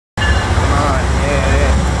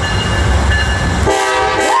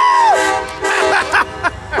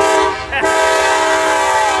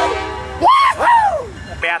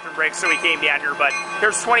but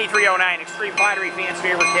here's 2309, Extreme Pottery fans'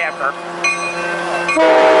 favorite cab car.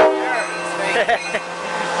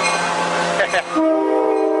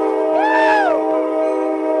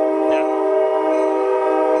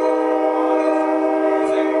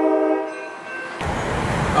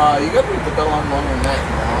 You gotta put the bell on longer than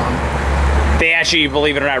that. They actually,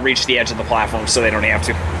 believe it or not, reach the edge of the platform, so they don't have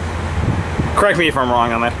to. Correct me if I'm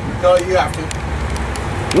wrong on that. No, you have to.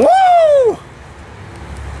 Woo!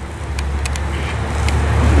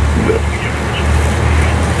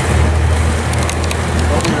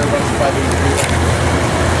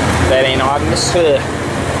 That ain't obvious.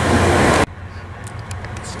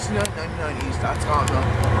 69.99 East, that's on, huh?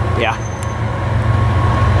 Yeah.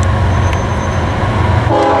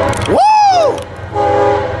 Woo!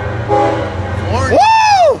 Orange. Woo!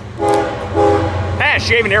 Ah,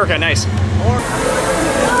 shaving haircut, nice.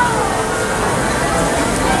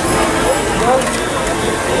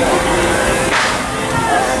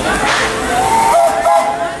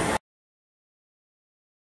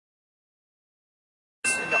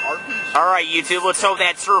 Alright, YouTube, let's hope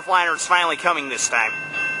that Surfliner is finally coming this time.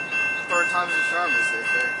 Third time's the charm, as they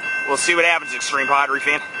say. We'll see what happens, Extreme Pottery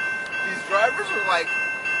fan. These drivers are like...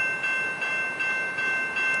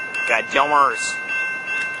 Got Delmars.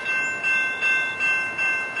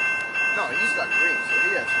 No, he's got green, so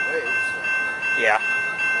he has to wait. So. Yeah.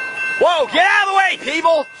 Whoa, get out of the way,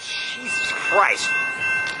 people! Jesus Christ.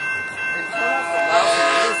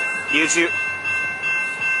 YouTube,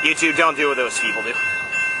 don't do what those people do.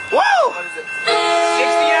 Whoa! What is it?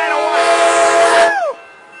 6901! Woo!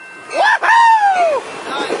 Woohoo!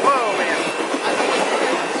 Whoa, man.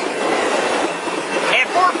 And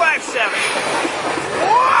 457.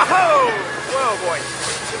 Whoa! Whoa, boy.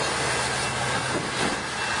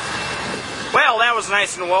 Well, that was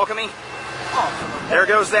nice and welcoming. There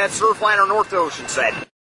goes that Surfliner north to Oceanside.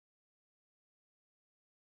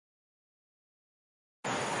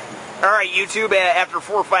 Alright, YouTube, after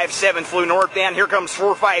 457 flew northbound, here comes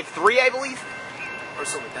 453, I believe? Or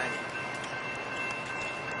something tiny.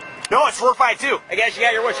 No, it's 452. I guess you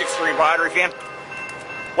got your wish, Extreme Pottery fan.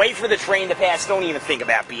 Wait for the train to pass, don't even think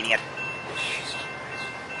about beating it.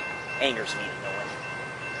 Angers me to no end.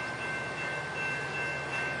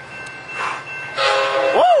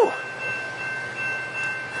 Woo!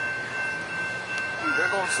 Dude, they're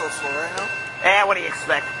going so slow right now. Eh, what do you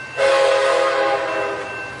expect?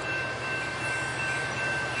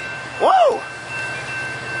 Whoa!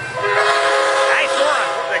 Nice run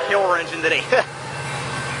on the killer engine today.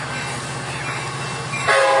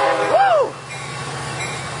 Woo!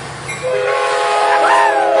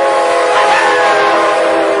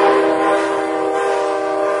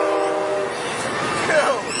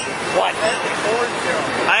 What?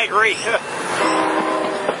 I agree.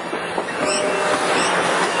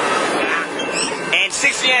 And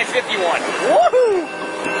 6951. Woohoo!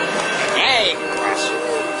 Dang.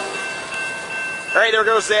 Alright, there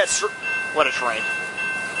goes that. What a train.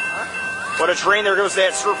 What a train. There goes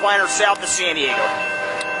that Surfliner south to San Diego.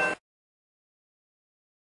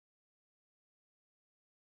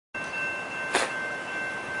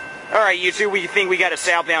 Alright, YouTube, we think we got a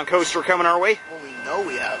southbound coaster coming our way? Well, we know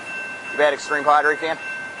we have. You bad Extreme Pottery fan?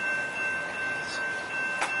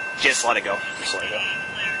 Just let it go. Just let it go.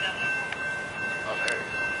 Oh, there you go.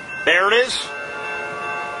 There it is.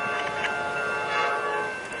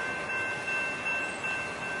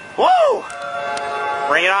 Whoa!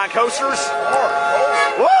 Bring it on, coasters.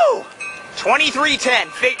 Whoa! 2310.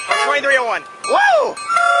 2301. Whoa!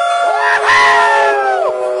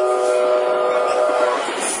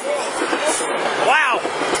 Wow!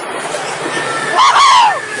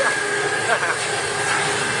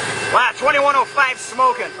 Wow, 2105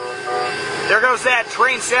 smoking. There goes that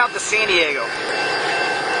train south to San Diego.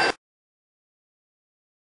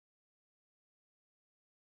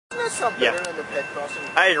 Yeah,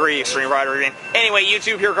 I agree, Extreme Rider again. Anyway,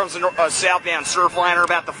 YouTube, here comes the southbound Surfliner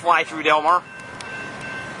about to fly through Del Mar.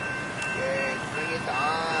 Yay, bring it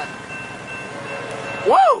on.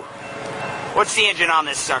 Woo! What's the engine on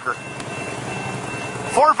this sucker?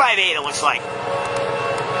 458, it looks like.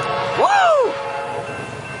 Woo!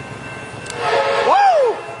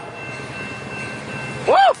 Woo!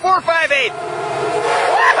 Woo! 458!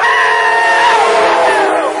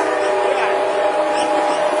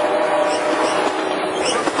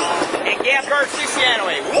 And gas card 60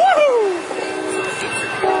 anyway. Woohoo!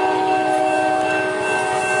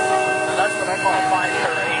 That's what I call a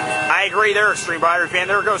 5-8. I agree there, Extreme Rider fan.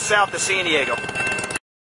 There goes south to San Diego.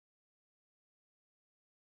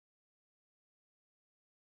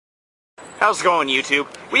 How's it going, YouTube?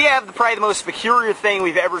 We have probably the most peculiar thing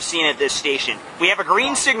we've ever seen at this station. We have a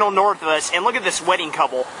green signal north of us, and look at this wedding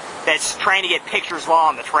couple that's trying to get pictures while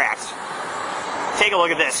on the tracks. Take a look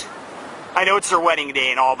at this. I know it's their wedding day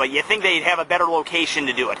and all, but you think they'd have a better location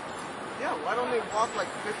to do it. Yeah, why don't they walk like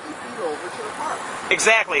 50 feet over to the park?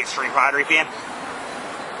 Exactly, Extreme Padre fan.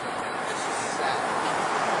 It's just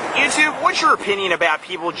sad. YouTube, what's your opinion about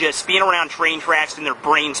people just being around train tracks and their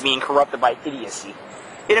brains being corrupted by idiocy?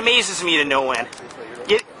 It amazes me to no end.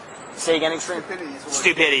 Say again, Extreme?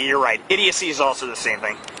 Stupidity, you're right. Idiocy is also the same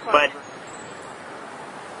thing. But,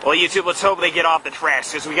 well, YouTube, let's hope they get off the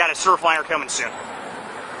tracks, because we got a Surfliner coming soon.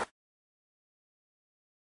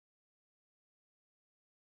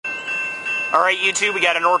 Alright, YouTube, we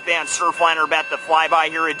got a northbound Surfliner about to fly by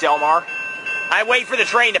here at Del Mar. I wait for the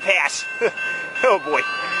train to pass. Oh, boy.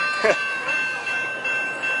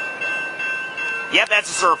 Yep, that's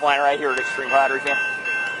a Surfliner right here at Extreme Padre fan.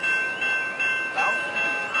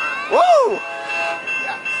 Woo!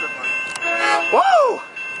 Yeah, Surfliner. Woo!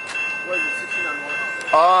 What is it, 16 on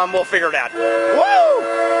what? We'll figure it out. Woo! Woo!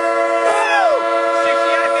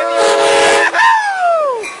 69,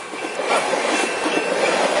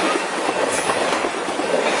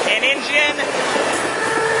 50. An engine.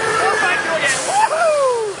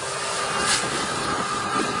 Woohoo!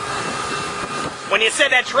 When you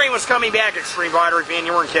said that train was coming back, Extreme Padre fan,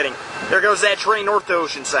 you weren't kidding. There goes that train north to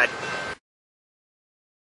Oceanside.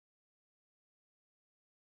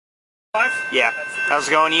 Yeah. How's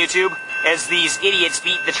it going, YouTube? As these idiots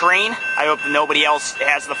beat the train, I hope that nobody else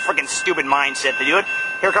has the freaking stupid mindset to do it.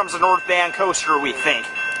 Here comes the northbound coaster, we think.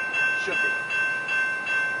 Should be.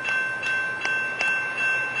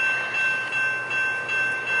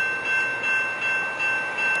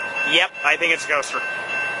 Yep, I think it's a coaster.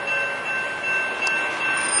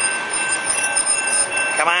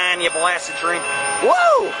 Come on, you blasted train.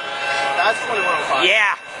 Woo! That's 2105.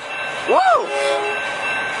 Yeah. Woo!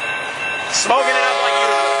 Smoking it up like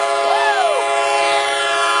usual. Woo!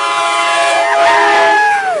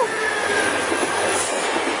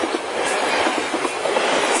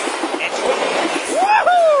 It's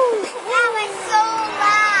woohoo! That was so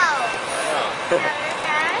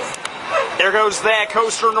loud. There goes that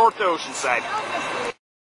coaster north to Oceanside.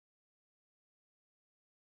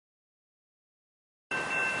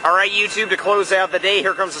 Alright, YouTube, to close out the day,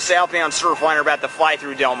 here comes the southbound Surfliner about to fly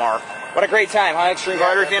through Del Mar. What a great time, huh, Extreme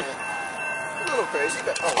Padre fan? A little crazy,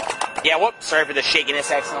 but oh. Yeah, whoops, sorry for the shakiness,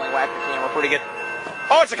 accidentally whacked the camera pretty good.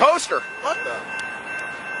 Oh, it's a coaster! What the?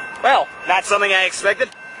 Well, not something I expected.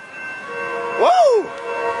 Woo!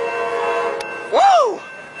 Woo!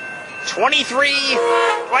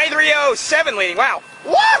 2307 leading, wow.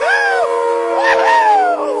 Woohoo!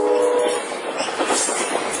 Woohoo!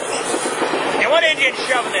 And what engine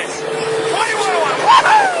shoving this? 2101,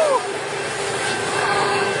 woohoo!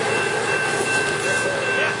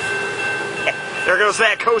 There goes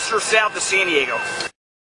that coaster south to San Diego.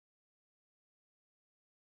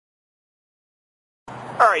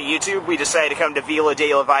 Alright, YouTube, we decided to come to Villa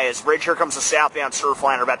de la Valles Bridge. Here comes the southbound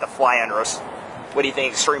Surfliner about to fly under us. What do you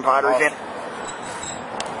think, Extreme Padre fan?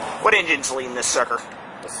 What engine's leading this sucker?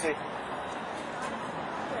 Let's see.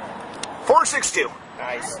 462.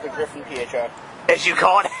 Nice, the Griffin PHI. As you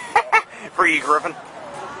call it. For you, Griffin.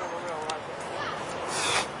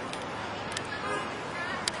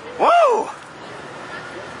 Woo!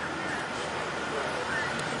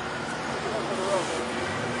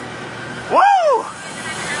 Woo!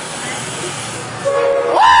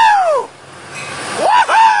 Woo!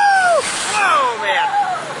 Woohoo! Oh, man.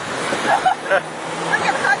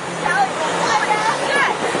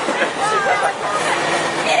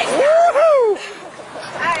 Woohoo!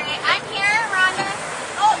 Alright, I'm here, Rhonda.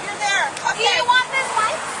 Oh, you're there. Okay. Do you want this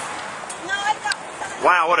mic? No, I don't.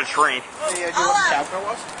 Wow, what a train. I'll come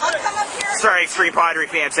up here. Sorry, Extreme Padre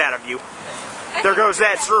fans, out of view. There goes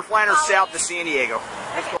that Surfliner south to San Diego.